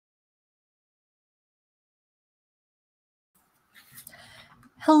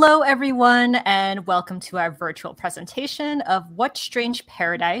Hello, everyone, and welcome to our virtual presentation of What Strange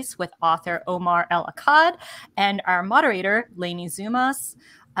Paradise with author Omar El Akkad and our moderator, Leni Zumas.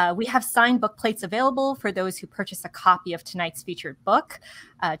 We have signed book plates available for those who purchase a copy of tonight's featured book.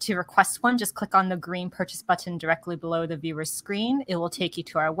 To request one, just click on the green purchase button directly below the viewer's screen. It will take you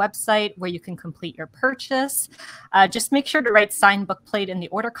to our website where you can complete your purchase. Just make sure to write signed book plate in the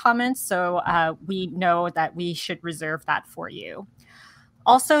order comments so we know that we should reserve that for you.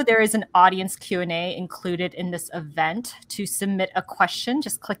 Also, there is an audience Q&A included in this event. To submit a question,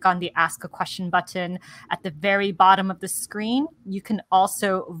 just click on the Ask a Question button at the very bottom of the screen. You can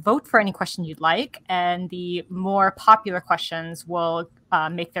also vote for any question you'd like, and the more popular questions will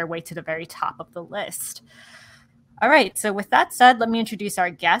make their way to the very top of the list. All right, so with that said, let me introduce our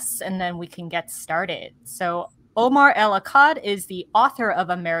guests, and then we can get started. So Omar El Akkad is the author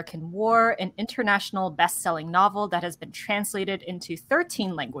of American War, an international best-selling novel that has been translated into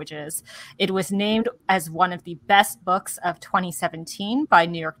 13 languages. It was named as one of the best books of 2017 by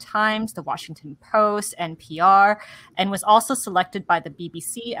New York Times, The Washington Post, NPR, and was also selected by the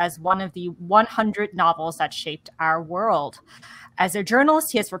BBC as one of the 100 novels that shaped our world. As a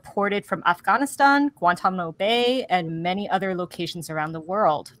journalist, he has reported from Afghanistan, Guantanamo Bay, and many other locations around the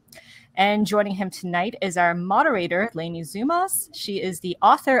world. And joining him tonight is our moderator, Leni Zumas. She is the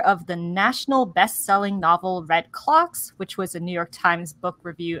author of the national best-selling novel Red Clocks, which was a New York Times Book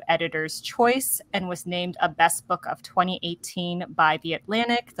Review Editor's Choice and was named a Best Book of 2018 by The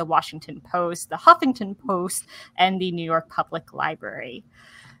Atlantic, The Washington Post, The Huffington Post, and the New York Public Library.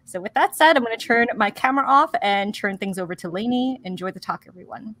 So with that said, I'm going to turn my camera off and turn things over to Leni. Enjoy the talk,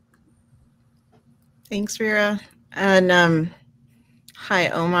 everyone. Thanks, Vera. And hi,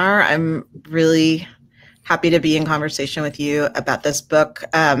 Omar. I'm really happy to be in conversation with you about this book.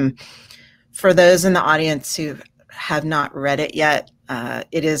 For those in the audience who have not read it yet,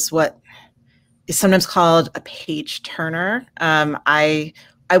 it is what is sometimes called a page turner. I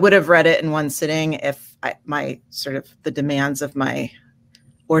would have read it in one sitting if the demands of my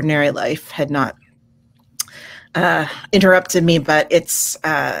ordinary life had not interrupted me. But it's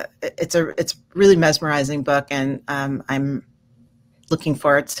a really mesmerizing book, and I'm looking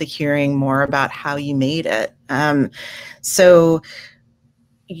forward to hearing more about how you made it.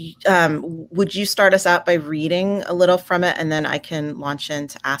 Would you start us out by reading a little from it, and then I can launch in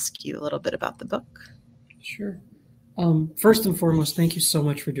to ask you a little bit about the book? Sure. First and foremost, thank you so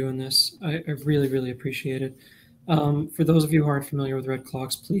much for doing this. I really, really appreciate it. For those of you who aren't familiar with Red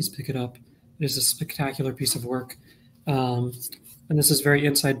Clocks, please pick it up. It is a spectacular piece of work. And this is very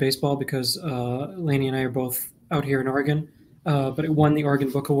inside baseball because Leni and I are both out here in Oregon. But it won the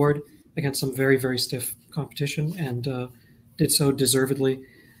Oregon Book Award against some very, very stiff competition and did so deservedly.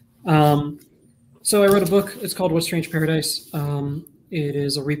 So I wrote a book. It's called What Strange Paradise. It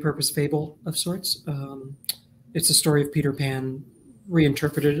is a repurposed fable of sorts. It's a story of Peter Pan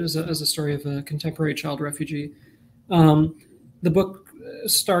reinterpreted as a story of a contemporary child refugee. The book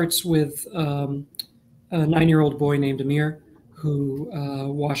starts with a 9-year-old boy named Amir who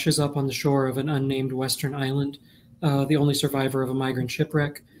washes up on the shore of an unnamed Western island, the only survivor of a migrant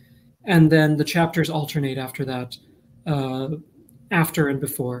shipwreck. And then the chapters alternate after that, after and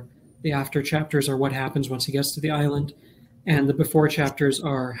before. The after chapters are what happens once he gets to the island, and the before chapters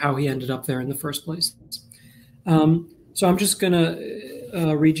are how he ended up there in the first place. So I'm just going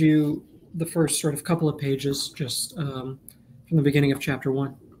to read you the first sort of couple of pages, just from the beginning of chapter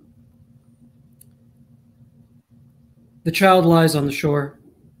 1. The child lies on the shore.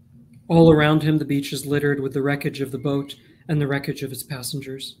 All around him, the beach is littered with the wreckage of the boat and the wreckage of its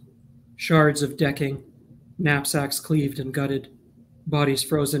passengers. Shards of decking, knapsacks cleaved and gutted, bodies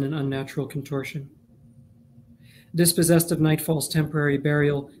frozen in unnatural contortion. Dispossessed of nightfall's temporary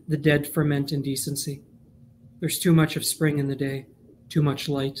burial, the dead ferment in decency. There's too much of spring in the day, too much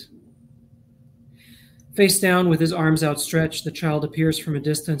light. Face down, with his arms outstretched, the child appears from a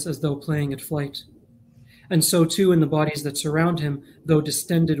distance as though playing at flight. And so too in the bodies that surround him, though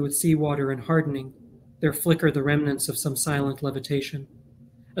distended with seawater and hardening, there flicker the remnants of some silent levitation,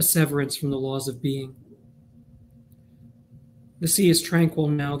 a severance from the laws of being. The sea is tranquil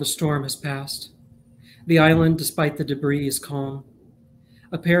now, the storm has passed. The island, despite the debris, is calm.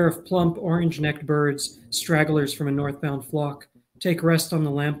 A pair of plump, orange-necked birds, stragglers from a northbound flock, take rest on the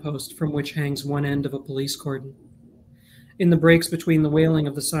lamppost from which hangs one end of a police cordon. In the breaks between the wailing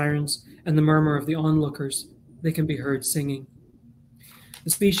of the sirens and the murmur of the onlookers, they can be heard singing.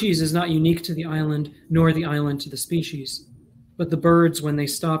 The species is not unique to the island, nor the island to the species, but the birds, when they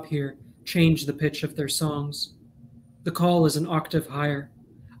stop here, change the pitch of their songs. The call is an octave higher,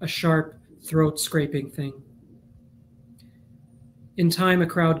 a sharp, throat-scraping thing. In time, a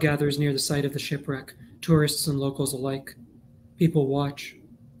crowd gathers near the site of the shipwreck, tourists and locals alike. People watch.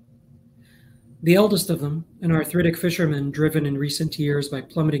 The eldest of them, an arthritic fisherman driven in recent years by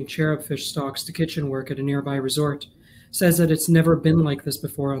plummeting cherubfish stocks to kitchen work at a nearby resort, says that it's never been like this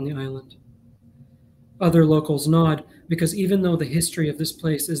before on the island. Other locals nod, because even though the history of this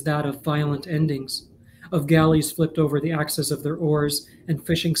place is that of violent endings, of galleys flipped over the axes of their oars and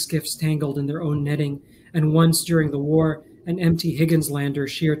fishing skiffs tangled in their own netting, and once during the war, an empty Higgins lander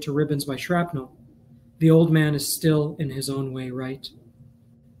sheared to ribbons by shrapnel, the old man is still, in his own way, right.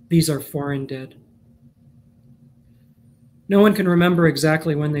 These are foreign dead. No one can remember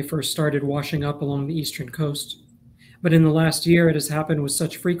exactly when they first started washing up along the eastern coast, but in the last year it has happened with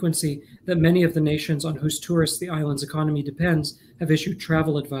such frequency that many of the nations on whose tourists the island's economy depends have issued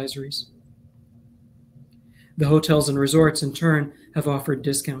travel advisories. The hotels and resorts, in turn, have offered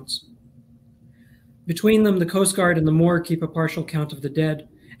discounts. Between them, the Coast Guard and the Moor keep a partial count of the dead,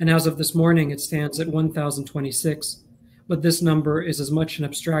 and as of this morning it stands at 1,026, but this number is as much an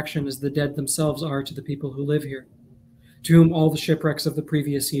abstraction as the dead themselves are to the people who live here, to whom all the shipwrecks of the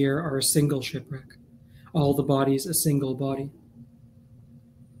previous year are a single shipwreck, all the bodies a single body.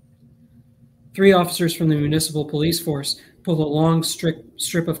 3 officers from the municipal police force pull a long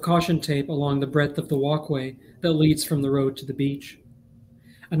strip of caution tape along the breadth of the walkway that leads from the road to the beach.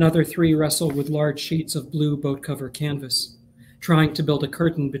 Another 3 wrestle with large sheets of blue boat cover canvas, trying to build a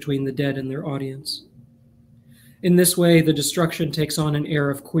curtain between the dead and their audience. In this way, the destruction takes on an air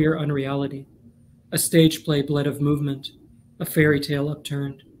of queer unreality, a stage play bled of movement, a fairy tale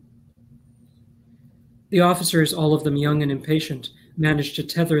upturned. The officers, all of them young and impatient, manage to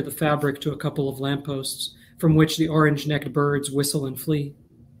tether the fabric to a couple of lampposts, from which the orange-necked birds whistle and flee.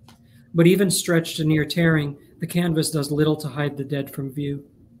 But even stretched to near tearing, the canvas does little to hide the dead from view.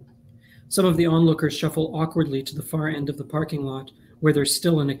 Some of the onlookers shuffle awkwardly to the far end of the parking lot, where there's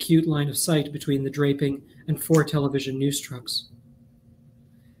still an acute line of sight between the draping and 4 television news trucks.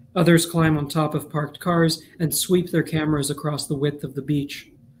 Others climb on top of parked cars and sweep their cameras across the width of the beach,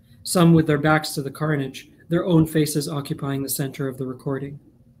 some with their backs to the carnage, their own faces occupying the center of the recording.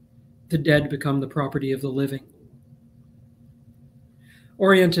 The dead become the property of the living.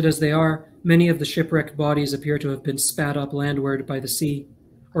 Oriented as they are, many of the shipwrecked bodies appear to have been spat up landward by the sea,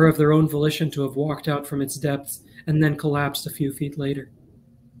 or of their own volition to have walked out from its depths and then collapsed a few feet later.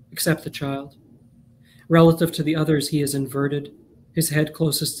 Except the child. Relative to the others, he is inverted, his head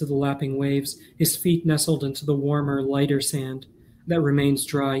closest to the lapping waves, his feet nestled into the warmer, lighter sand that remains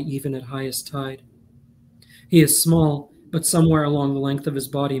dry even at highest tide. He is small, but somewhere along the length of his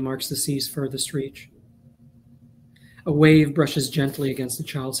body marks the sea's furthest reach. A wave brushes gently against the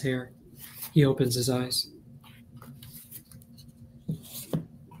child's hair. He opens his eyes.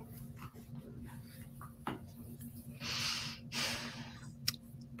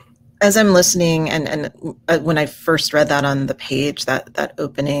 As I'm listening, and when I first read that on the page, that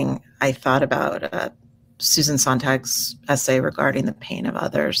opening, I thought about Susan Sontag's essay regarding the pain of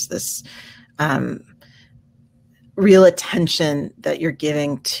others, this real attention that you're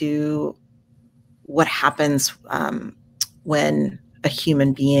giving to what happens when a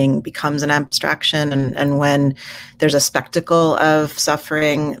human being becomes an abstraction, and when there's a spectacle of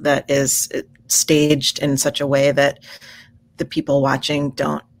suffering that is staged in such a way that the people watching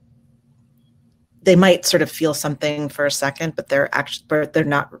they might sort of feel something for a second, but they're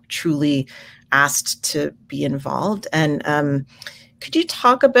not truly asked to be involved. And could you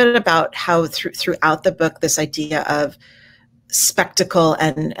talk a bit about how throughout the book, this idea of spectacle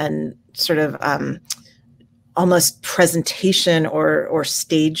and sort of almost presentation or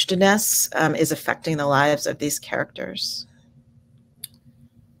stagedness is affecting the lives of these characters?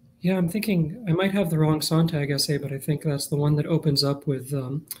 Yeah, I'm thinking I might have the wrong Sontag essay, but I think that's the one that opens up with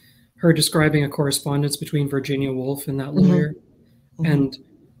her describing a correspondence between Virginia Woolf and that lawyer, and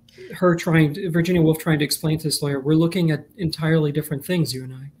Virginia Woolf trying to explain to this lawyer, we're looking at entirely different things, you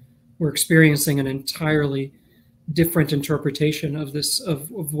and I. We're experiencing an entirely different interpretation of this,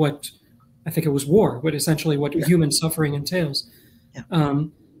 of what, I think it was war, but essentially what human suffering entails. Yeah.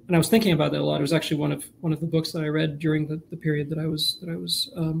 And I was thinking about that a lot. It was actually one of the books that I read during the period that I was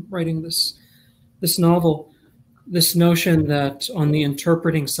writing this novel. This notion that on the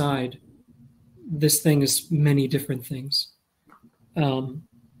interpreting side, this thing is many different things. And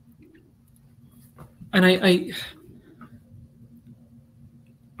I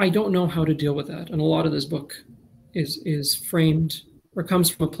don't know how to deal with that. And a lot of this book is framed or comes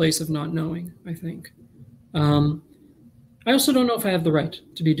from a place of not knowing, I think. I also don't know if I have the right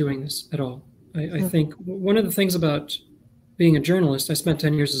to be doing this at all. I think one of the things about being a journalist, I spent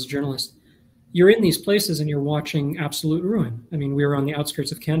 10 years as a journalist, you're in these places and you're watching absolute ruin. I mean, we were on the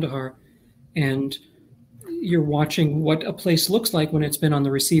outskirts of Kandahar, and you're watching what a place looks like when it's been on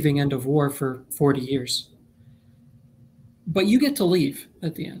the receiving end of war for 40 years. But you get to leave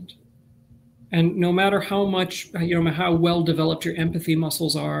at the end. And no matter how much, how well developed your empathy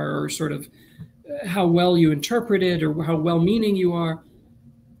muscles are, or sort of how well you interpret it, or how well-meaning you are,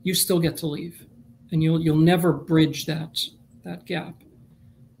 you still get to leave. And you'll never bridge that gap.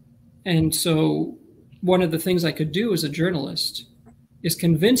 And so one of the things I could do as a journalist is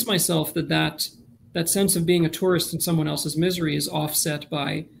convince myself that sense of being a tourist in someone else's misery is offset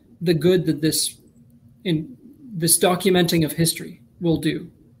by the good that this documenting of history will do.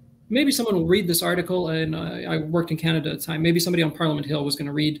 Maybe someone will read this article, and I worked in Canada at the time. Maybe somebody on Parliament Hill was going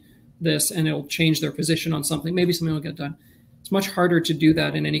to read this and it'll change their position on something. Maybe something will get done. It's much harder to do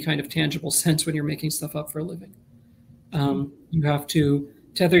that in any kind of tangible sense when you're making stuff up for a living. You have to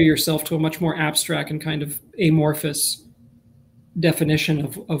tether yourself to a much more abstract and kind of amorphous definition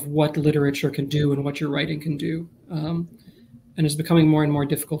of what literature can do and what your writing can do. And it's becoming more and more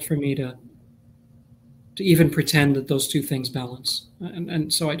difficult for me to even pretend that those two things balance.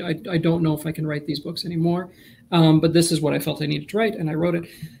 And so I don't know if I can write these books anymore. But this is what I felt I needed to write, and I wrote it.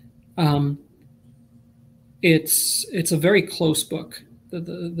 It's a very close book.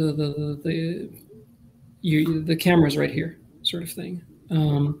 The camera's right here, sort of thing.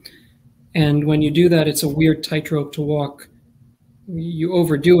 And when you do that, it's a weird tightrope to walk. You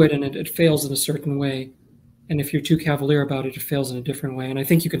overdo it and it fails in a certain way. And if you're too cavalier about it, it fails in a different way. And I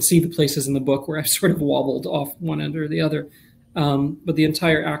think you can see the places in the book where I've sort of wobbled off one end or the other. But the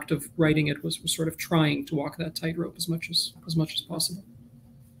entire act of writing it was sort of trying to walk that tightrope as much as possible.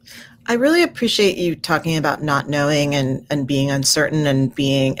 I really appreciate you talking about not knowing and being uncertain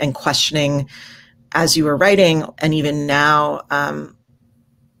and questioning as you were writing, and even now,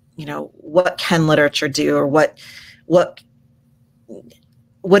 what can literature do, or what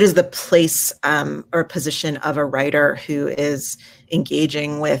is the place or position of a writer who is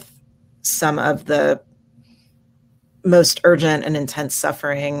engaging with some of the most urgent and intense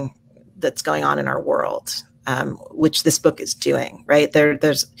suffering that's going on in our world, which this book is doing, right?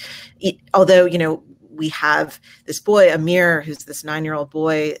 Although, we have this boy, Amir, who's this 9-year-old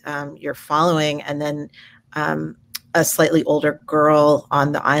boy you're following, and then a slightly older girl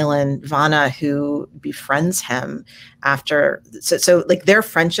on the island, Vanna, who befriends him after. So like their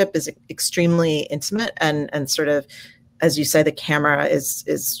friendship is extremely intimate and sort of, as you say, the camera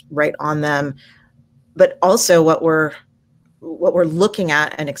is right on them. But also what we're looking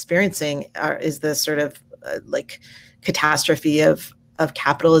at and experiencing is the sort of like catastrophe of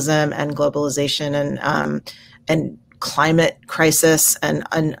capitalism and globalization and climate crisis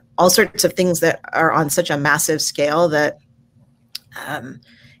and all sorts of things that are on such a massive scale that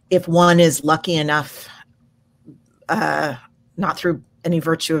if one is lucky enough, not through any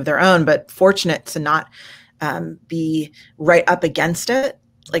virtue of their own, but fortunate to not be right up against it,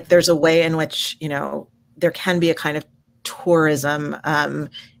 like there's a way in which, there can be a kind of tourism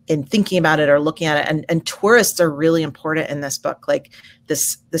in thinking about it or looking at it. And tourists are really important in this book, like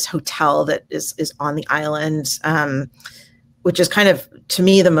this hotel that is on the island, which is kind of, to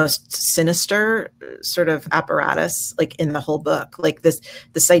me, the most sinister sort of apparatus, like in the whole book, like this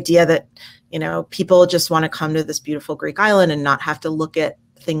idea that, people just want to come to this beautiful Greek island and not have to look at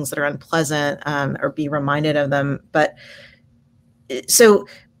things that are unpleasant or be reminded of them. But so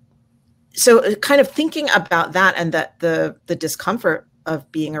kind of thinking about that and that the discomfort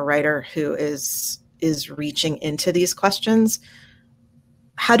of being a writer who is reaching into these questions,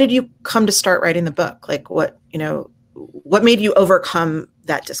 how did you come to start writing the book? Like what made you overcome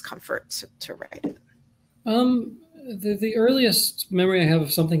that discomfort to write it? The earliest memory I have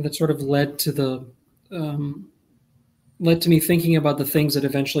of something that sort of led to me thinking about the things that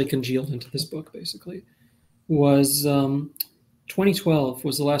eventually congealed into this book, basically, was 2012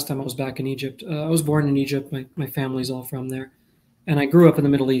 was the last time I was back in Egypt. I was born in Egypt. My family's all from there. And I grew up in the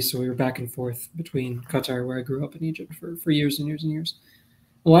Middle East, so we were back and forth between Qatar, where I grew up, in Egypt for years and years and years.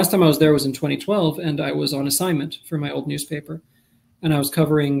 The last time I was there was in 2012, and I was on assignment for my old newspaper. And I was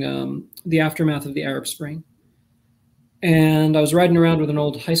covering the aftermath of the Arab Spring. And I was riding around with an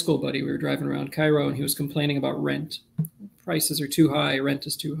old high school buddy. We were driving around Cairo, and he was complaining about rent. Prices are too high, rent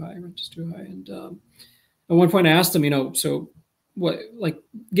is too high, rent is too high. And at one point I asked him, so what, like,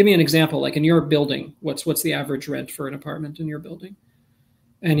 give me an example, like in your building, what's the average rent for an apartment in your building?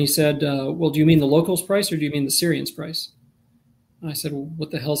 And he said, well, do you mean the locals price or do you mean the Syrians price? And I said, well,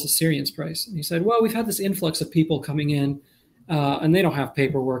 what the hell's the Syrians price? And he said, well, we've had this influx of people coming in and they don't have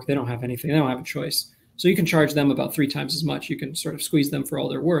paperwork. They don't have anything. They don't have a choice. So you can charge them about 3 times as much. You can sort of squeeze them for all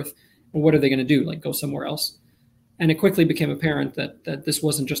they're worth. Well, what are they going to do? Like go somewhere else? And it quickly became apparent that this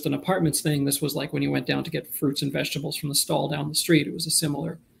wasn't just an apartments thing. This was like when you went down to get fruits and vegetables from the stall down the street. It was a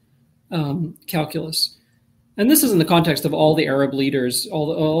similar calculus. And this is in the context of all the Arab leaders,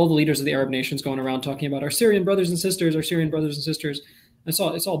 all the leaders of the Arab nations going around talking about our Syrian brothers and sisters, our Syrian brothers and sisters. It's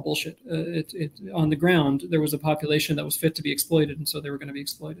all bullshit. On the ground, there was a population that was fit to be exploited, and so they were going to be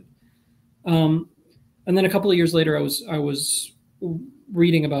exploited. And then a couple of years later, I was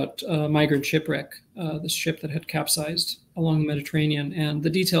reading about migrant shipwreck, this ship that had capsized along the Mediterranean, and the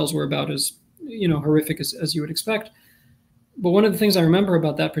details were about as horrific as you would expect. But one of the things I remember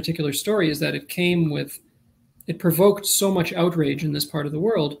about that particular story is that it provoked so much outrage in this part of the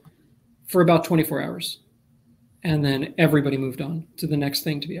world for about 24 hours. And then everybody moved on to the next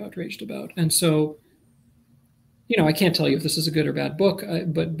thing to be outraged about. And so, I can't tell you if this is a good or bad book,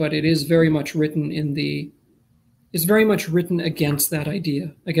 but it is very much written against that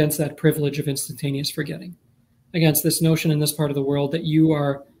idea, against that privilege of instantaneous forgetting, against this notion in this part of the world that you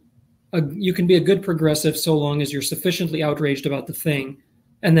can be a good progressive so long as you're sufficiently outraged about the thing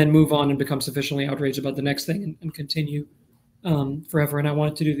and then move on and become sufficiently outraged about the next thing and continue forever. And I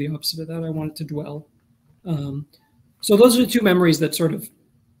wanted to do the opposite of that. I wanted to dwell. So those are the two memories that sort of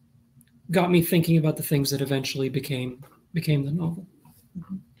got me thinking about the things that eventually became the novel.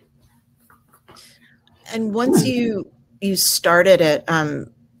 And once you started it,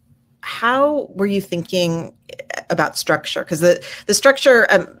 how were you thinking about structure? Because the structure,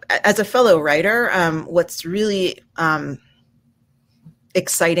 as a fellow writer, what's really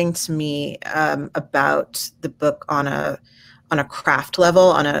exciting to me about the book on a craft level,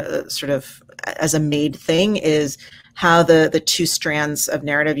 on a sort of as a made thing, is how the two strands of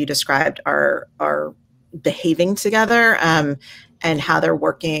narrative you described are behaving together, and how they're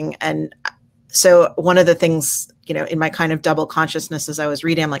working. And so one of the things, in my kind of double consciousness as I was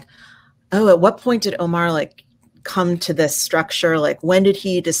reading, I'm like, oh, at what point did Omar come to this structure? Like, when did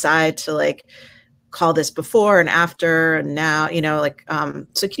he decide to call this before and after and now,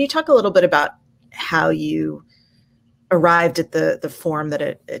 so can you talk a little bit about how you arrived at the form that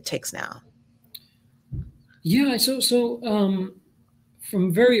it takes now? Yeah, so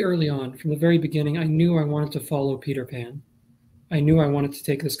from very early on, from the very beginning, I knew I wanted to follow Peter Pan. I knew I wanted to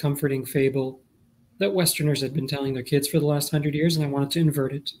take this comforting fable that Westerners had been telling their kids for the last 100 years, and I wanted to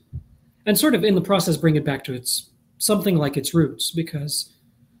invert it. And sort of in the process, bring it back to something like its roots, because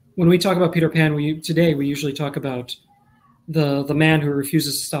when we talk about Peter Pan, today we usually talk about the man who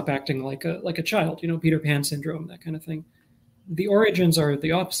refuses to stop acting like a child, Peter Pan syndrome, that kind of thing. The origins are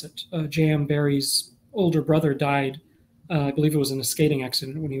the opposite. J.M. Barrie's older brother died, I believe it was in a skating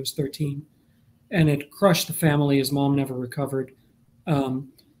accident when he was 13, and it crushed the family. His mom never recovered, and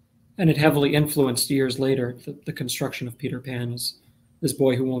it heavily influenced years later the construction of Peter Pan as this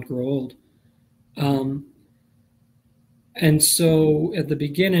boy who won't grow old. And so at the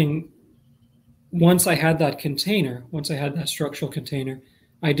beginning, once I had that structural container,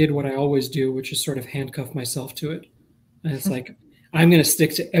 I did what I always do, which is sort of handcuff myself to it. And it's like, I'm going to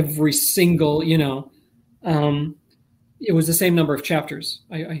stick to every single, it was the same number of chapters.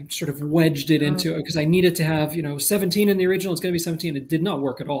 I sort of wedged it into it because I needed to have, 17 in the original. It's going to be 17. It did not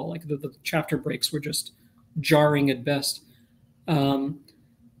work at all. Like the chapter breaks were just jarring at best. And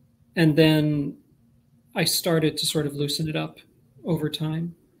then I started to sort of loosen it up over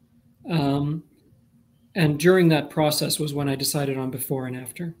time. And during that process was when I decided on before and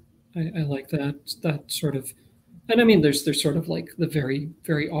after. I like that sort of, and I mean, there's sort of like the very,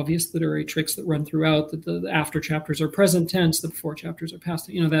 very obvious literary tricks that run throughout, that the after chapters are present tense, the before chapters are past,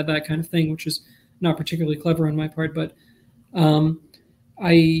 that kind of thing, which is not particularly clever on my part. But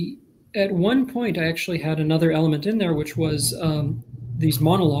at one point, I actually had another element in there, which was these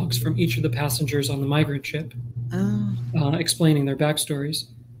monologues from each of the passengers on the migrant ship, explaining their backstories.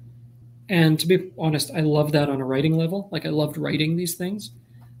 And to be honest, I love that on a writing level. Like, I loved writing these things.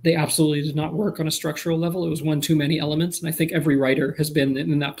 They absolutely did not work on a structural level. It was one too many elements. And I think every writer has been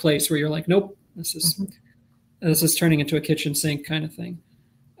in that place where you're like, nope, this is turning into a kitchen sink kind of thing.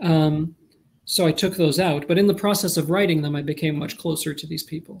 So I took those out. But in the process of writing them, I became much closer to these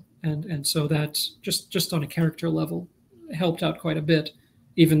people. And so that just on a character level helped out quite a bit,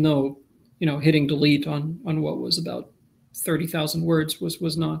 even though, hitting delete on what was about 30,000 words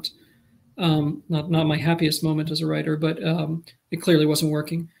was not my happiest moment as a writer, but it clearly wasn't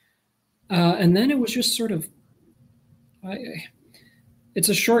working. And then it was just sort of, it's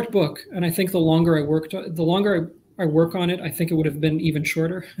a short book, and I think the longer I work on it, I think it would have been even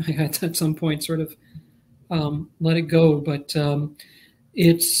shorter. I had to at some point sort of let it go, but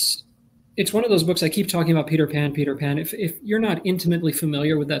it's it's one of those books. I keep talking about Peter Pan, Peter Pan. If you're not intimately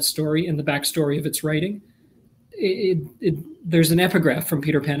familiar with that story and the backstory of its writing, there's an epigraph from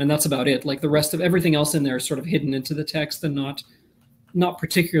Peter Pan, and that's about it. Like the rest of everything else in there is sort of hidden into the text and not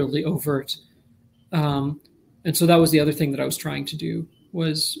particularly overt. And so that was the other thing that I was trying to do,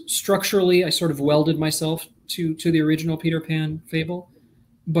 was structurally, I sort of welded myself to the original Peter Pan fable.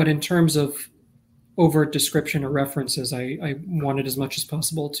 But in terms of overt description or references, I wanted as much as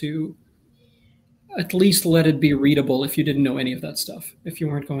possible to at least let it be readable if you didn't know any of that stuff, if you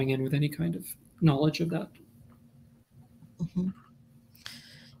weren't going in with any kind of knowledge of that. Mm-hmm.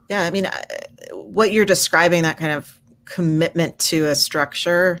 Yeah, I mean, what you're describing, that kind of commitment to a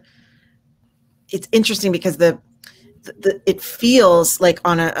structure, it's interesting because it feels like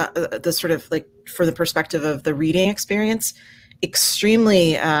on the sort of like, for the perspective of the reading experience,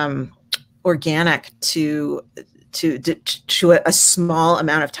 extremely organic to a small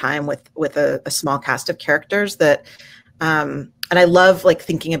amount of time with a small cast of characters that, and I love like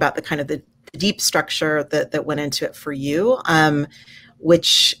thinking about the kind of the deep structure that went into it for you,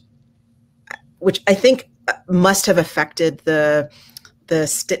 which I think must have affected the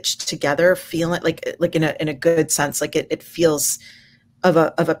stitched together feeling, like in a good sense, like it feels of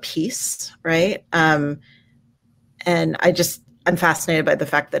a piece, right? And I'm fascinated by the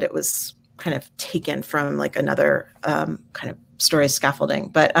fact that it was kind of taken from like another kind of story scaffolding.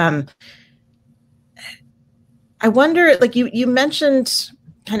 But I wonder, like you mentioned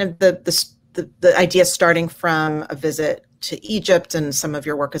kind of the idea starting from a visit to Egypt and some of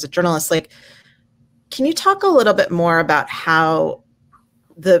your work as a journalist. Like, can you talk a little bit more about how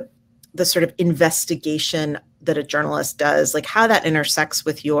the sort of investigation that a journalist does, like how that intersects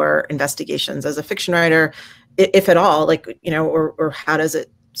with your investigations as a fiction writer, if at all, like, or how does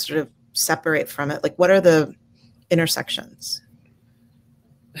it sort of separate from it? Like, what are the intersections?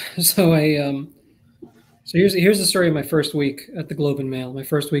 So here's the story of my first week at the Globe and Mail. My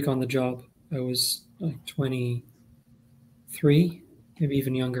first week on the job, I was like 23, maybe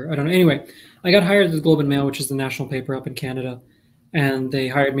even younger. I don't know. Anyway, I got hired at the Globe and Mail, which is the national paper up in Canada. And they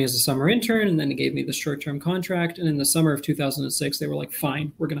hired me as a summer intern, and then they gave me the short-term contract. And in the summer of 2006, they were like,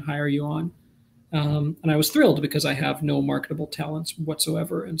 fine, we're going to hire you on. And I was thrilled because I have no marketable talents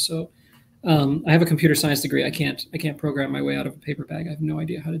whatsoever. And so I have a computer science degree. I can't program my way out of a paper bag. I have no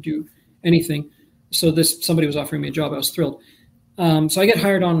idea how to do anything. So somebody was offering me a job. I was thrilled. So I get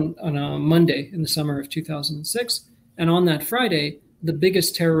hired on a Monday in the summer of 2006. And on that Friday, the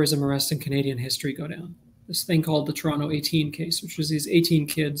biggest terrorism arrests in Canadian history go down. This thing called the Toronto 18 case, which was these 18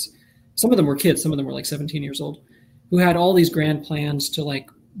 kids. Some of them were kids. Some of them were like 17 years old, who had all these grand plans to like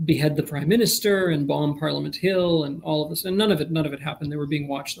behead the prime minister and bomb Parliament Hill and all of this. And none of it happened. They were being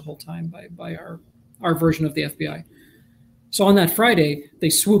watched the whole time by our version of the FBI. So on that Friday, they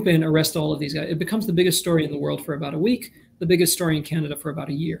swoop in, arrest all of these guys. It becomes the biggest story in the world for about a week, the biggest story in Canada for about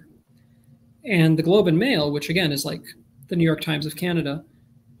a year. And the Globe and Mail, which again is like the New York Times of Canada,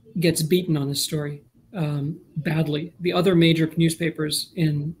 gets beaten on this story badly. The other major newspapers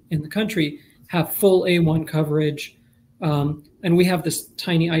in the country have full A1 coverage, and we have this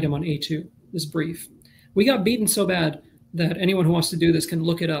tiny item on A2, this brief. We got beaten so bad that anyone who wants to do this can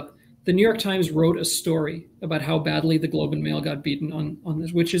look it up. The New York Times wrote a story about how badly the Globe and Mail got beaten on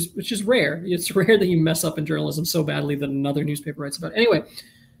this, which is rare. It's rare that you mess up in journalism so badly that another newspaper writes about it. Anyway,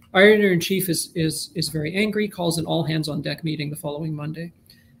 our editor-in-chief is very angry, calls an all-hands-on-deck meeting the following Monday.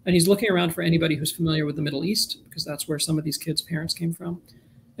 And he's looking around for anybody who's familiar with the Middle East, because that's where some of these kids' parents came from.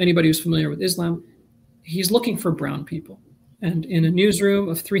 Anybody who's familiar with Islam. He's looking for brown people. And in a newsroom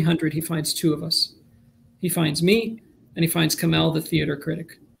of 300, he finds two of us. He finds me, and he finds Kamal, the theater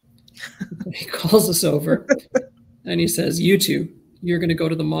critic. He calls us over, and he says, you two, you're going to go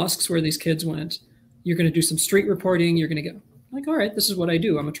to the mosques where these kids went. You're going to do some street reporting. You're going to I'm like, all right, this is what I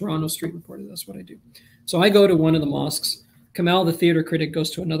do. I'm a Toronto street reporter. That's what I do. So I go to one of the mosques. Kamal, the theater critic,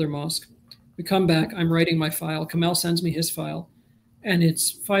 goes to another mosque. We come back. I'm writing my file. Kamal sends me his file. And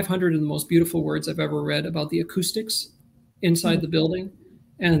it's 500 of the most beautiful words I've ever read about the acoustics inside the building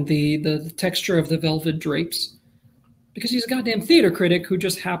and the texture of the velvet drapes. Because he's a goddamn theater critic who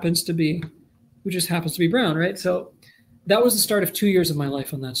just happens to be brown, right? So that was the start of 2 years of my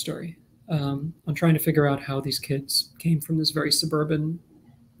life on that story. On trying to figure out how these kids came from this very suburban,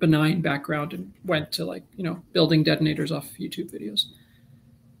 benign background and went to building detonators off YouTube videos.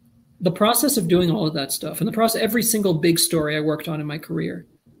 The process of doing all of that stuff, and every single big story I worked on in my career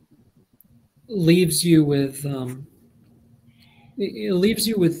leaves you with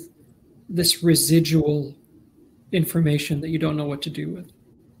this residual information that you don't know what to do with.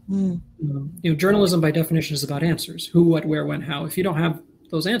 Journalism by definition is about answers: who, what, where, when, how. If you don't have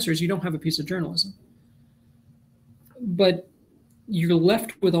those answers, you don't have a piece of journalism. But you're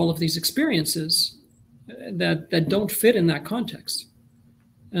left with all of these experiences that don't fit in that context.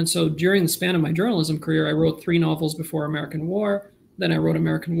 And so during the span of my journalism career, I wrote 3 novels before American War. Then I wrote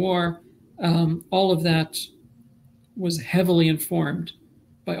American War. All of that was heavily informed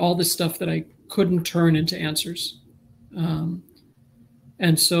by all this stuff that I couldn't turn into answers.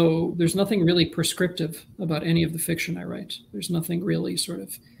 And so there's nothing really prescriptive about any of the fiction I write. There's nothing really sort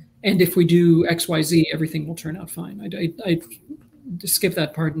of, and if we do X, Y, Z, everything will turn out fine. I skip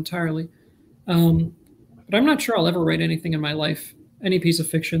that part entirely. But I'm not sure I'll ever write anything in my life, any piece of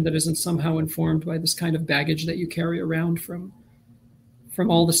fiction that isn't somehow informed by this kind of baggage that you carry around from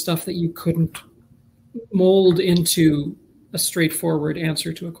all the stuff that you couldn't mold into a straightforward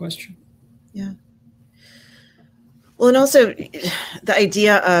answer to a question. Yeah. Well, and also the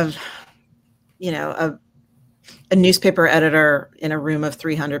idea of, a newspaper editor in a room of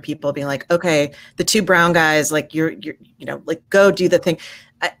 300 people being like, okay, the 2 brown guys, like you're like, go do the thing.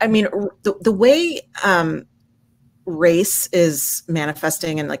 I mean, the way race is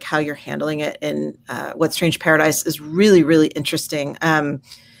manifesting and like how you're handling it in What Strange Paradise is really, really interesting.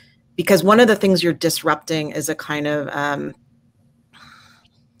 Because one of the things you're disrupting is a kind of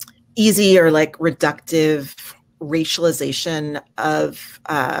easy or like reductive racialization of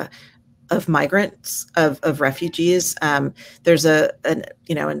migrants, of refugees. There's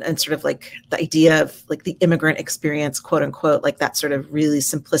and sort of like the idea of like the immigrant experience, quote unquote, like that sort of really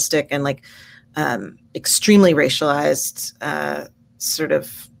simplistic and like extremely racialized sort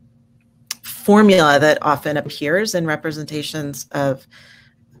of formula that often appears in representations of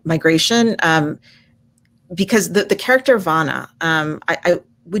migration. Because the character Vanna,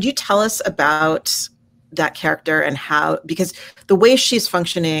 would you tell us about that character and how, because the way she's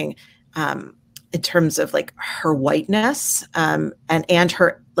functioning in terms of like her whiteness and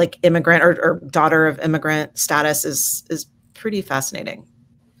her like immigrant or daughter of immigrant status is pretty fascinating.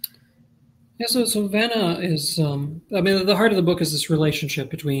 Yeah, so Vanna is, the heart of the book is this relationship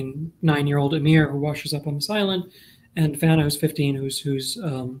between 9-year-old Amir, who washes up on this island, and Vanna, who's 15, who's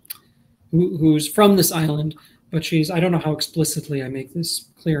from this island, but I don't know how explicitly I make this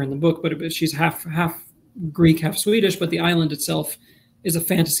clear in the book, but she's half Greek, half Swedish, but the island itself is a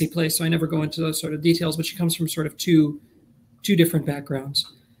fantasy place, so I never go into those sort of details, but she comes from sort of two different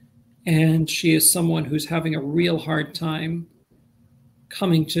backgrounds. And she is someone who's having a real hard time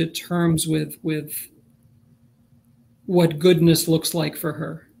coming to terms with what goodness looks like for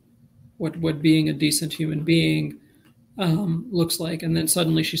her, what being a decent human being looks like. And then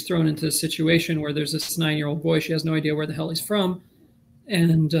suddenly she's thrown into a situation where there's this 9-year-old boy. She has no idea where the hell he's from.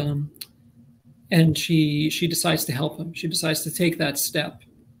 And she decides to help him. She decides to take that step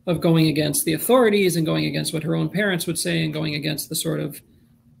of going against the authorities and going against what her own parents would say and going against the sort of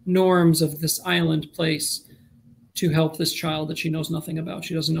norms of this island place to help this child that she knows nothing about.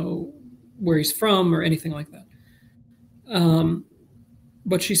 She doesn't know where he's from or anything like that.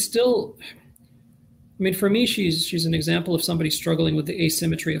 But she's still, for me, she's an example of somebody struggling with the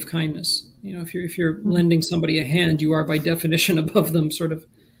asymmetry of kindness. If you're lending somebody a hand, you are by definition above them, sort of.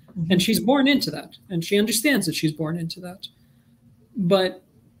 And she's born into that, and she understands that she's born into that. But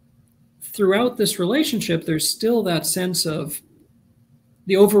throughout this relationship, there's still that sense of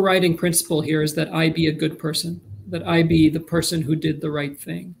the overriding principle here is that I be a good person, that I be the person who did the right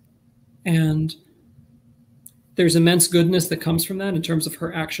thing. And there's immense goodness that comes from that in terms of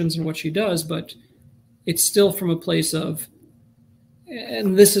her actions and what she does, but it's still from a place of,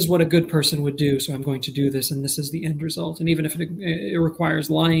 and this is what a good person would do, so I'm going to do this, and this is the end result. And even if it requires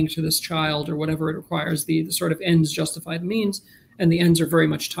lying to this child or whatever it requires, the sort of ends justify the means, and the ends are very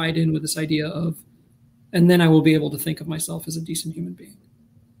much tied in with this idea of, and then I will be able to think of myself as a decent human being.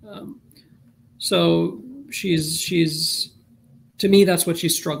 So she's to me, that's what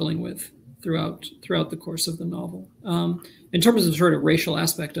she's struggling with throughout the course of the novel. In terms of the sort of racial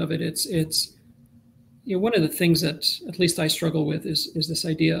aspect of it, it's one of the things that at least I struggle with is this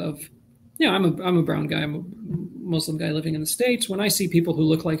idea of, I'm a brown guy, I'm a Muslim guy living in the States. When I see people who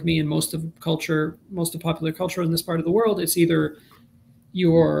look like me in most of popular culture in this part of the world, it's either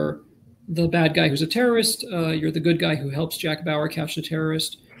you're the bad guy who's a terrorist, you're the good guy who helps Jack Bauer catch the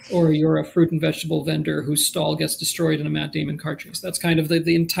terrorist, or you're a fruit and vegetable vendor whose stall gets destroyed in a Matt Damon car chase. That's kind of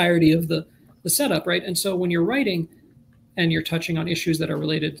the entirety of the setup, right? And so when you're writing and you're touching on issues that are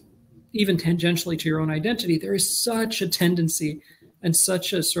related even tangentially to your own identity, there is such a tendency and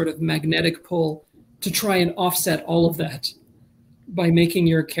such a sort of magnetic pull to try and offset all of that by making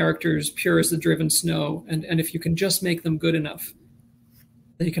your characters pure as the driven snow. And if you can just make them good enough,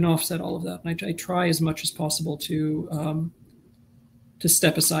 they can offset all of that. And I try as much as possible to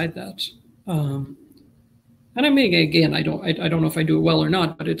step aside that. And I mean, again, I don't know if I do it well or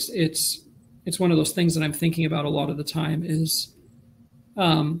not, but it's one of those things that I'm thinking about a lot of the time is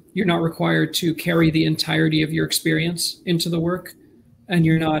you're not required to carry the entirety of your experience into the work, and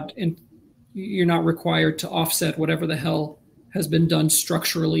you're not required to offset whatever the hell has been done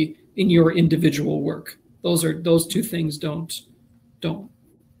structurally in your individual work. Those two things don't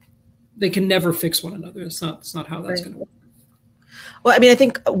they can never fix one another. It's not how that's going to work. Well, I mean, I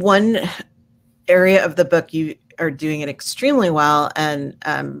think one area of the book you are doing it extremely well and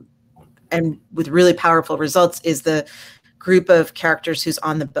with really powerful results is the group of characters who's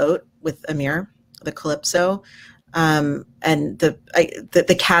on the boat with Amir, the Calypso, and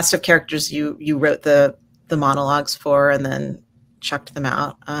the cast of characters you wrote the monologues for and then chucked them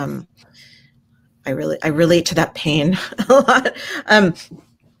out. I relate to that pain a lot.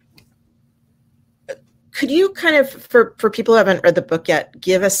 Could you kind of, for people who haven't read the book yet,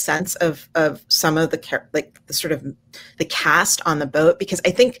 give a sense of some of the cast on the boat? Because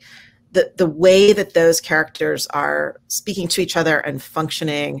I think the way that those characters are speaking to each other and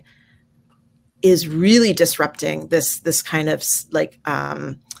functioning is really disrupting this kind of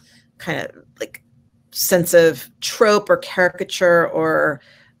sense of trope or caricature or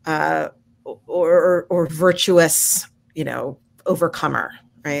virtuous, overcomer,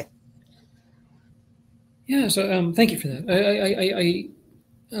 right? Yeah, so thank you for that.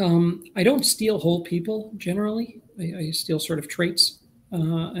 I don't steal whole people generally. I steal sort of traits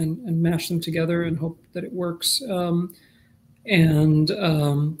and mash them together and hope that it works. All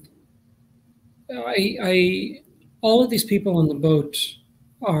of these people on the boat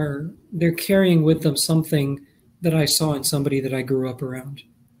they're carrying with them something that I saw in somebody that I grew up around.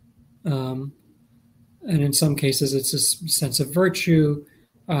 And in some cases, it's a sense of virtue.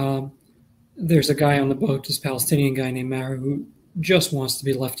 There's a guy on the boat, this Palestinian guy named Mara, who just wants to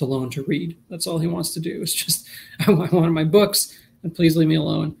be left alone to read. That's all he wants to do. It's just, I wanted my books, and please leave me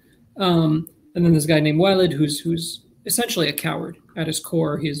alone. And then this guy named Walid, who's essentially a coward. At his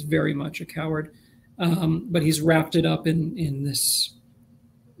core, he is very much a coward. But he's wrapped it up in this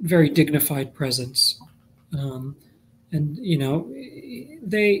very dignified presence. One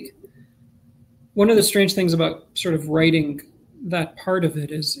of the strange things about sort of writing that part of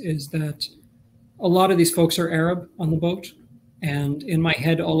it is that a lot of these folks are Arab on the boat. And in my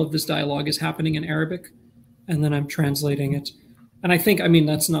head, all of this dialogue is happening in Arabic. And then I'm translating it. And I think,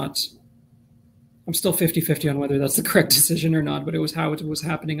 that's not, I'm still 50-50 on whether that's the correct decision or not, but it was how it was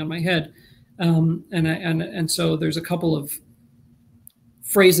happening on my head. And so there's a couple of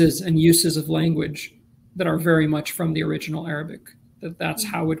phrases and uses of language that are very much from the original Arabic, that's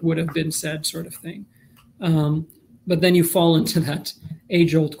how it would have been said, sort of thing. But then you fall into that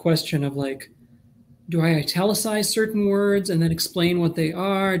age-old question of do I italicize certain words and then explain what they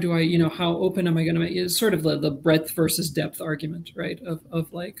are? Do I, how open am I going to make? It's sort of the breadth versus depth argument, right?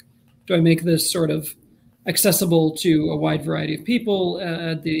 Of do I make this sort of accessible to a wide variety of people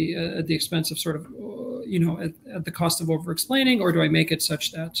at the expense of sort of, at the cost of over-explaining, or do I make it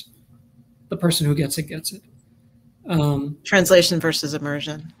such that the person who gets it gets it? Translation versus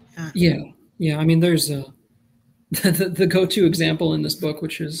immersion. Yeah. There's the go-to example in this book,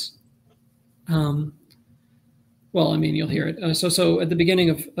 which is, you'll hear it. So at the beginning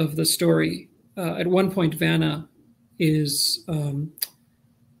of the story, at one point, Vanna is,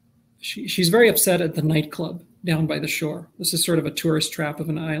 she's very upset at the nightclub down by the shore. This is sort of a tourist trap of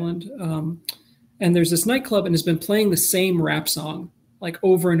an island. And there's this nightclub and has been playing the same rap song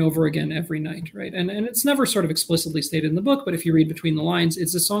over and over again every night, right? And it's never sort of explicitly stated in the book, but if you read between the lines,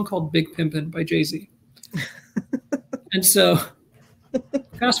 it's a song called Big Pimpin' by Jay-Z. And so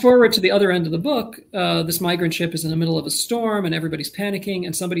fast forward to the other end of the book, this migrant ship is in the middle of a storm and everybody's panicking,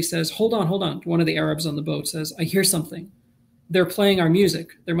 and somebody says, hold on. One of the Arabs on the boat says, I hear something. They're playing our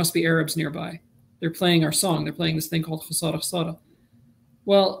music. There must be Arabs nearby. They're playing our song. They're playing this thing called Khasara Khasara.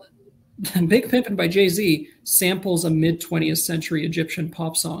 Well, Big Pimpin' by Jay-Z samples a mid-20th century Egyptian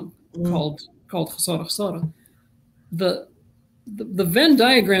pop song called Khasara Khasara. The Venn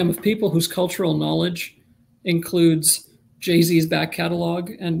diagram of people whose cultural knowledge includes Jay-Z's back catalog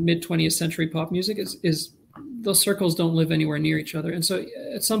and mid-20th century pop music is those circles don't live anywhere near each other. And so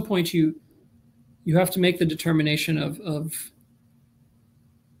at some point you have to make the determination of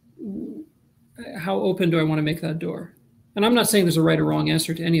how open do I want to make that door? And I'm not saying there's a right or wrong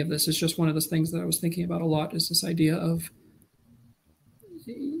answer to any of this. It's just one of those things that I was thinking about a lot, is this idea of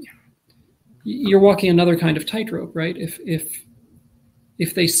you're walking another kind of tightrope, right?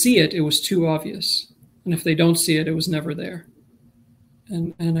 If they see it, it was too obvious. And if they don't see it, it was never there.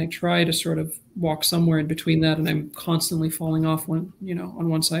 And I try to sort of walk somewhere in between that, and I'm constantly falling off on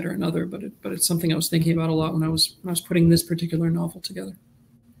one side or another. But it's something I was thinking about a lot when I was putting this particular novel together.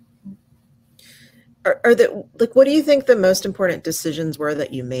 Are the, like, what do you think the most important decisions were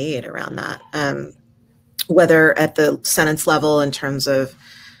that you made around that? Whether at the sentence level in terms of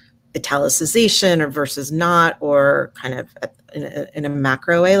italicization or versus not, or kind of in a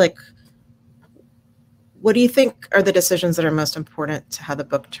macro way, like, what do you think are the decisions that are most important to how the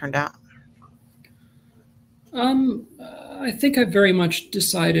book turned out? I think I very much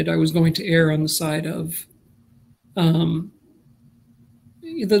decided I was going to err on the side of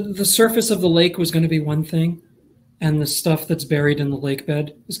the surface of the lake was going to be one thing, and the stuff that's buried in the lake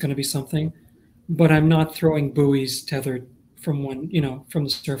bed is going to be something. But I'm not throwing buoys tethered from from the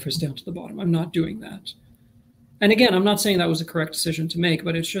surface down to the bottom. I'm not doing that. And again, I'm not saying that was a correct decision to make,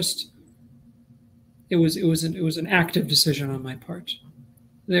 but it's just it was an active decision on my part.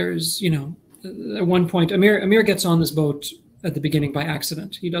 There's, at one point, Amir gets on this boat at the beginning by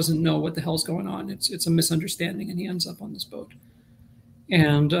accident. He doesn't know what the hell's going on. It's a misunderstanding, and he ends up on this boat.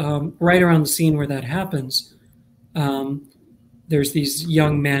 And right around the scene where that happens, there's these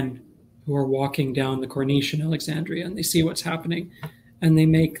young men who are walking down the Corniche in Alexandria, and they see what's happening, and they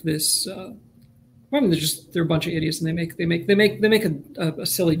make this. They're a bunch of idiots, and they make a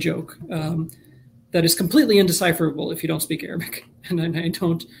silly joke that is completely indecipherable if you don't speak Arabic, and I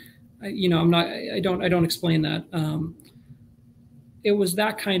don't explain that. It was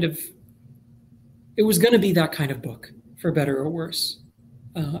going to be that kind of book, for better or worse.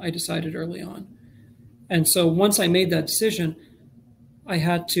 I decided early on, and so once I made that decision, I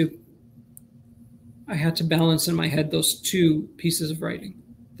had to balance in my head those two pieces of writing,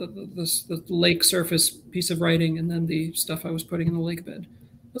 the lake surface piece of writing, and then the stuff I was putting in the lake bed.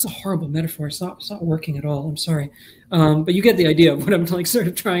 That's a horrible metaphor. It's not working at all. I'm sorry, but you get the idea of what I'm like sort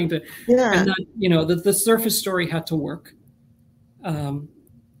of trying to. Yeah. And that, the surface story had to work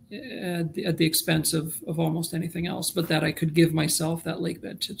at the expense of almost anything else, but that I could give myself that lake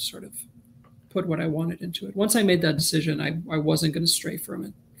bed to sort of put what I wanted into it. Once I made that decision, I wasn't going to stray from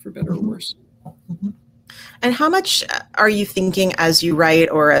it, for better or worse. Mm-hmm. And how much are you thinking as you write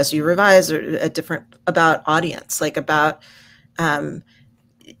or as you revise or about audience, like about,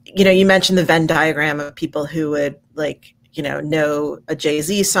 you mentioned the Venn diagram of people who would know a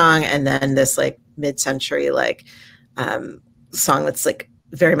Jay-Z song and then this like mid-century song that's like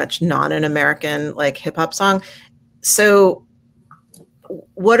very much not an American like hip hop song. So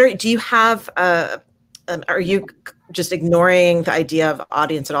do you have, are you just ignoring the idea of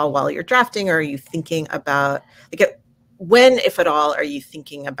audience at all while you're drafting, or are you thinking about when, if at all, are you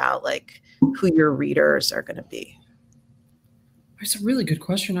thinking about like who your readers are going to be? It's a really good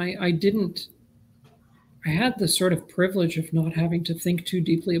question. I had the sort of privilege of not having to think too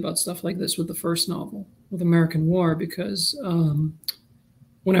deeply about stuff like this with the first novel, with American War, because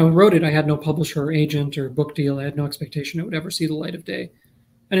when I wrote it, I had no publisher or agent or book deal. I had no expectation it would ever see the light of day.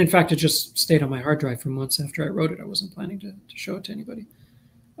 And in fact, it just stayed on my hard drive for months after I wrote it. I wasn't planning to show it to anybody.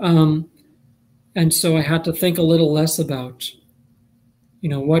 And so I had to think a little less about,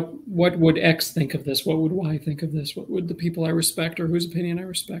 what would X think of this? What would Y think of this? What would the people I respect or whose opinion I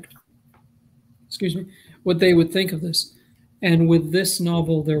respect, what they would think of this? And with this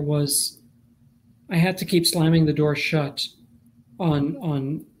novel, I had to keep slamming the door shut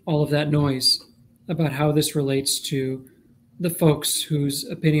on all of that noise about how this relates to the folks whose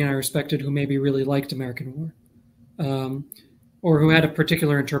opinion I respected, who maybe really liked American War, or who had a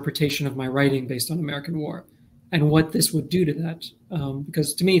particular interpretation of my writing based on American War, and what this would do to that.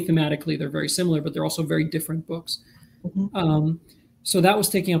 Because to me, thematically, they're very similar, but they're also very different books. Mm-hmm. So that was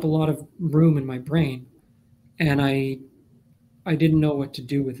taking up a lot of room in my brain, and I didn't know what to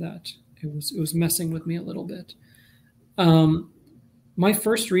do with that. It was messing with me a little bit. My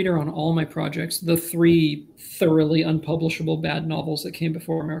first reader on all my projects, the 3 thoroughly unpublishable bad novels that came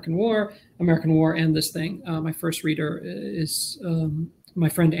before American War, and this thing, my first reader is my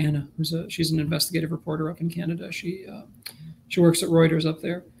friend Anna, she's an investigative reporter up in Canada. She works at Reuters up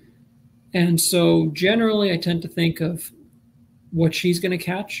there. And so generally I tend to think of what she's going to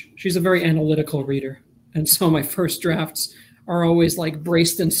catch. She's a very analytical reader. And so my first drafts are always like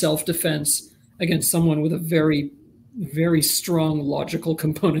braced in self-defense against someone with a very, very strong logical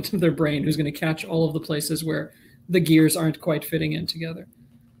component of their brain who's going to catch all of the places where the gears aren't quite fitting in together.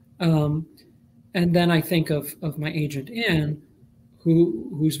 And then I think of my agent, Anne,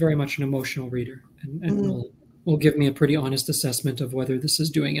 who's very much an emotional reader and will give me a pretty honest assessment of whether this is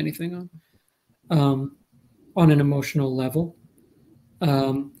doing anything on an emotional level.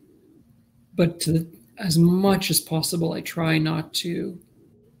 But as much as possible, I try not to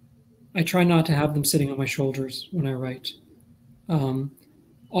have them sitting on my shoulders when I write.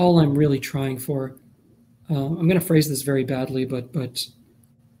 All I'm really trying for, I'm going to phrase this very badly, but when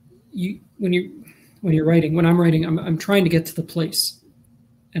I'm writing, I'm trying to get to the place,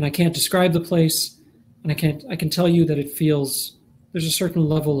 and I can't describe the place, and I can tell you that it feels, there's a certain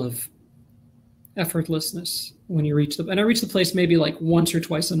level of effortlessness when you reach and I reach the place maybe like once or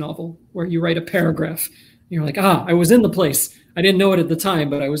twice a novel where you write a paragraph and you're like, I was in the place. I didn't know it at the time,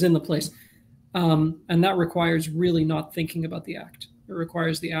 but I was in the place. And that requires really not thinking about the act. It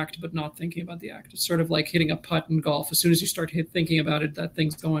requires the act, but not thinking about the act. It's sort of like hitting a putt in golf. As soon as you start thinking about it, that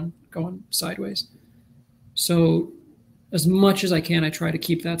thing's going sideways. So as much as I can, I try to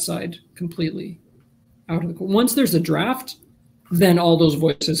keep that side completely out of the, once there's a draft, then all those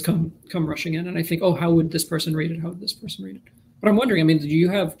voices come rushing in, and I think, oh, how would this person read it? How would this person read it? But I'm wondering, I mean, do you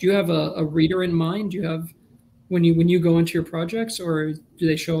have a reader in mind? Do you have, when you go into your projects, or do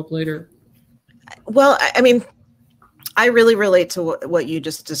they show up later? Well, I mean, I really relate to what you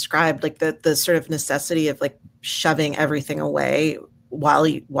just described, like the sort of necessity of like shoving everything away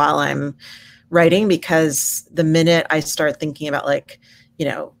while I'm writing, because the minute I start thinking about, like, you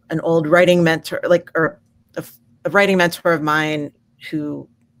know, an old writing mentor, like, or a writing mentor of mine who,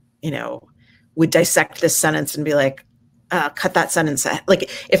 you know, would dissect this sentence and be like, cut that sentence. Like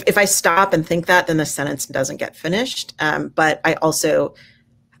if I stop and think that, then the sentence doesn't get finished. But I also,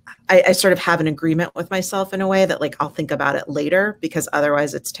 I sort of have an agreement with myself in a way that, like, I'll think about it later, because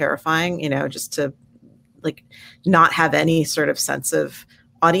otherwise it's terrifying, you know, just to like not have any sort of sense of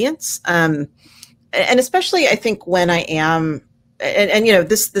audience. And especially I think when I am, and you know,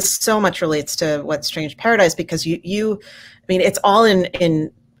 this so much relates to What Strange Paradise, because you I mean, it's all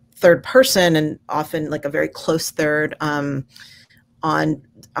in third person, and often like a very close third on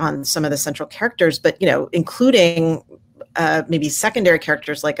some of the central characters, but, you know, including maybe secondary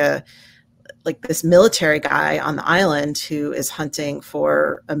characters like this military guy on the island who is hunting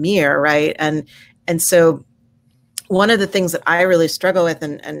for Amir, right? And so one of the things that I really struggle with,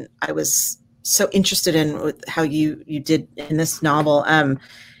 and I was so interested in with how you did in this novel,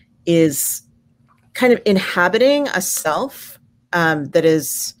 is kind of inhabiting a self that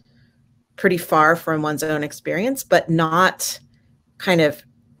is pretty far from one's own experience, but not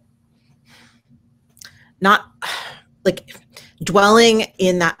like dwelling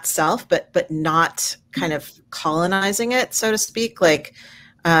in that self, but not kind of colonizing it, so to speak. Like,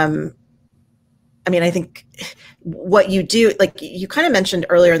 I mean, I think what you do, like you kind of mentioned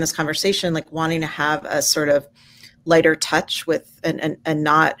earlier in this conversation, like wanting to have a sort of lighter touch with, and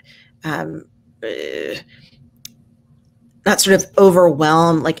not sort of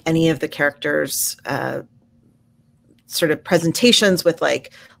overwhelm like any of the characters' sort of presentations with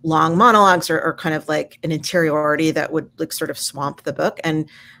like long monologues or kind of like an interiority that would like sort of swamp the book. And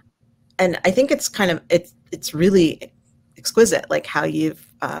I think it's kind of, it's really exquisite, like how you've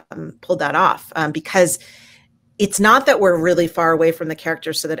pulled that off, because it's not that we're really far away from the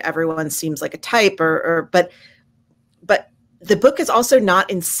characters so that everyone seems like a type, but the book is also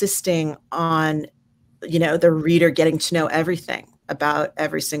not insisting on, you know, the reader getting to know everything about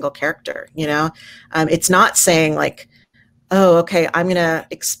every single character. You know, it's not saying like, oh, okay, I'm going to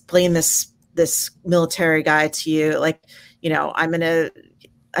explain this military guy to you. Like, you know, I'm going to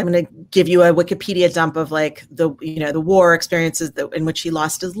give you a Wikipedia dump of like the war experiences in which he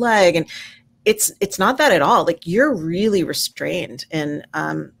lost his leg. And it's not that at all. Like, you're really restrained in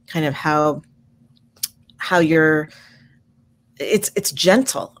kind of how you're, it's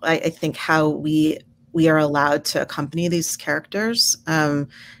gentle. I think how we are allowed to accompany these characters. And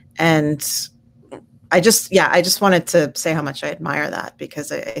I just wanted to say how much I admire that,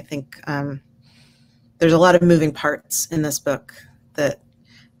 because I think there's a lot of moving parts in this book that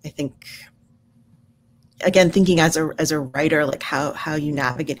I think, again, thinking as a writer, like how you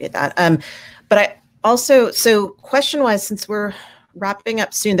navigated that. But I also, so question-wise, since we're wrapping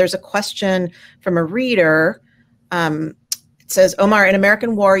up soon, there's a question from a reader. It says, Omar, in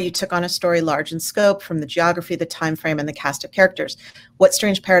American War, you took on a story large in scope, from the geography, the time frame, and the cast of characters. What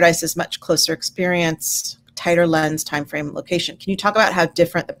Strange Paradise is much closer experience, tighter lens, time frame, location. Can you talk about how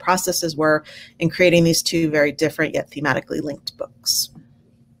different the processes were in creating these two very different yet thematically linked books?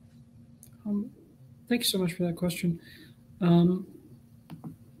 Thank you so much for that question.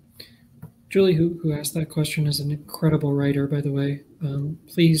 Julie, who asked that question, is an incredible writer, by the way.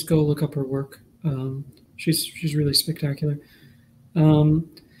 Please go look up her work. She's really spectacular.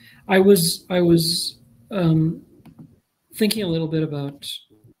 I was thinking a little bit about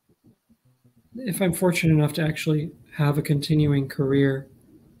if I'm fortunate enough to actually have a continuing career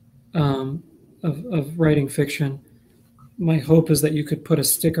of writing fiction. My hope is that you could put a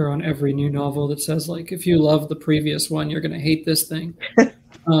sticker on every new novel that says, like, if you love the previous one, you're going to hate this thing.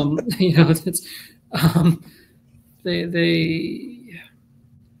 You know, it's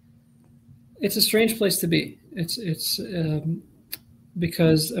it's a strange place to be. It's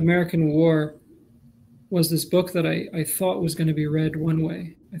because American War was this book that I thought was going to be read one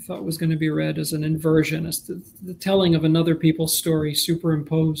way. I thought was going to be read as an inversion, as the telling of another people's story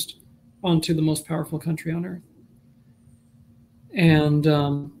superimposed onto the most powerful country on earth.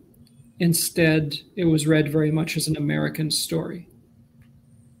 And instead, it was read very much as an American story,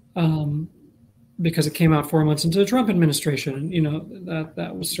 because it came out 4 months into the Trump administration. And, you know,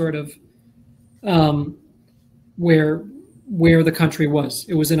 that was sort of where the country was.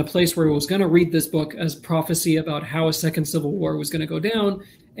 It was in a place where it was going to read this book as prophecy about how a second civil war was going to go down,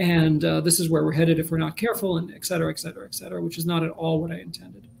 and this is where we're headed if we're not careful, and et cetera, et cetera, et cetera, which is not at all what I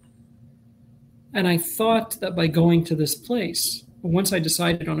intended. And I thought that by going to this place, once I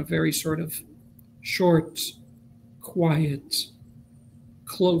decided on a very sort of short, quiet,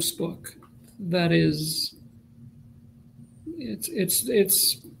 close book, that is, it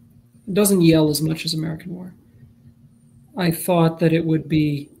doesn't yell as much as American War. I thought that it would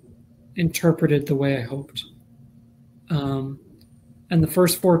be interpreted the way I hoped. And the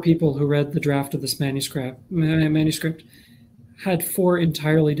first 4 people who read the draft of this manuscript had 4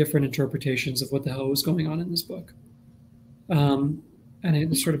 entirely different interpretations of what the hell was going on in this book. And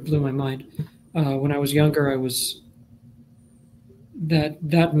it sort of blew my mind. When I was younger,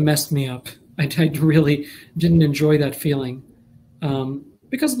 that messed me up. I really didn't enjoy that feeling.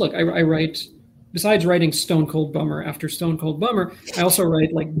 Because look, I write, besides writing Stone Cold Bummer after Stone Cold Bummer, I also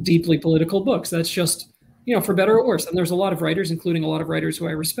write like deeply political books. That's just, you know, for better or worse. And there's a lot of writers, including a lot of writers who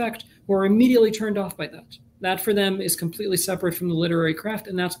I respect, who are immediately turned off by that. That for them is completely separate from the literary craft,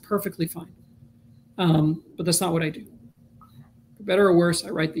 and that's perfectly fine. But that's not what I do. For better or worse, I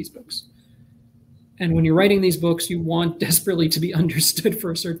write these books. And when you're writing these books, you want desperately to be understood for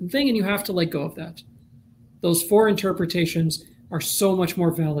a certain thing, and you have to let go of that. Those 4 interpretations are so much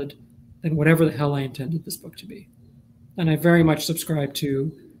more valid than whatever the hell I intended this book to be. And I very much subscribe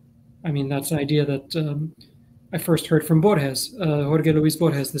to, I mean, that's an idea that I first heard from Borges, Jorge Luis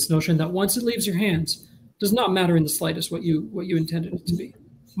Borges, this notion that once it leaves your hands, does not matter in the slightest what you intended it to be.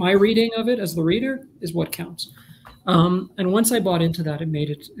 My reading of it as the reader is what counts. And once I bought into that, it made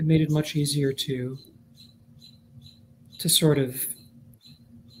it much easier to sort of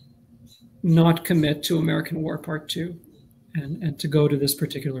not commit to American War Part 2 and to go to this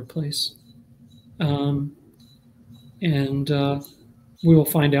particular place. We will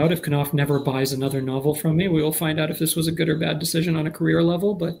find out if Knopf never buys another novel from me. We will find out if this was a good or bad decision on a career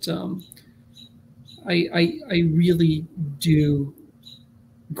level, but I really do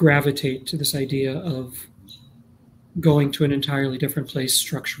gravitate to this idea of going to an entirely different place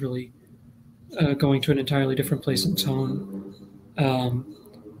structurally, going to an entirely different place in tone,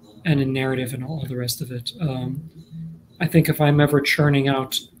 and in narrative and all the rest of it. I think if I'm ever churning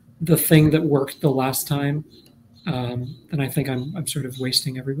out the thing that worked the last time, then I think I'm sort of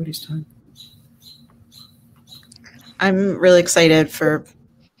wasting everybody's time. I'm really excited for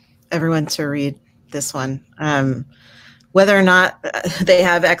everyone to read this one. Whether or not they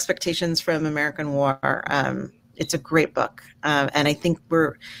have expectations from American War, it's a great book. And I think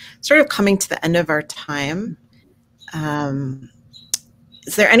we're sort of coming to the end of our time.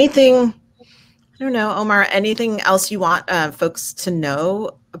 Is there anything, I don't know, Omar, anything else you want folks to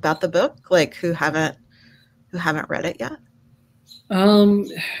know about the book, like who haven't read it yet?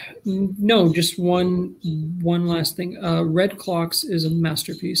 No, just one last thing. Red Clocks is a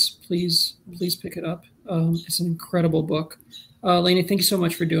masterpiece. Please pick it up. It's an incredible book. Leni, thank you so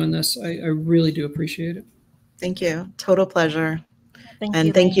much for doing this. I really do appreciate it. Thank you. Total pleasure.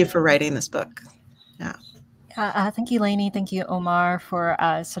 Thank you for writing this book. Yeah. Thank you, Leni. Thank you, Omar, for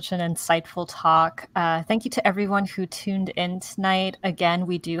such an insightful talk. Thank you to everyone who tuned in tonight. Again,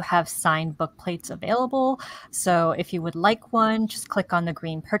 we do have signed book plates available. So if you would like one, just click on the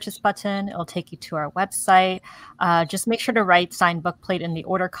green purchase button. It'll take you to our website. Just make sure to write signed book plate in the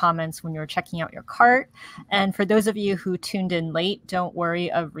order comments when you're checking out your cart. And for those of you who tuned in late, don't worry,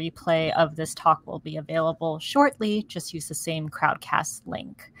 a replay of this talk will be available shortly. Just use the same Crowdcast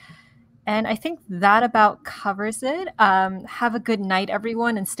link. And I think that about covers it. Have a good night,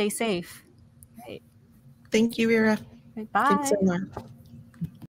 everyone, and stay safe. Right. Thank you, Vera. Right, bye. Thanks so much.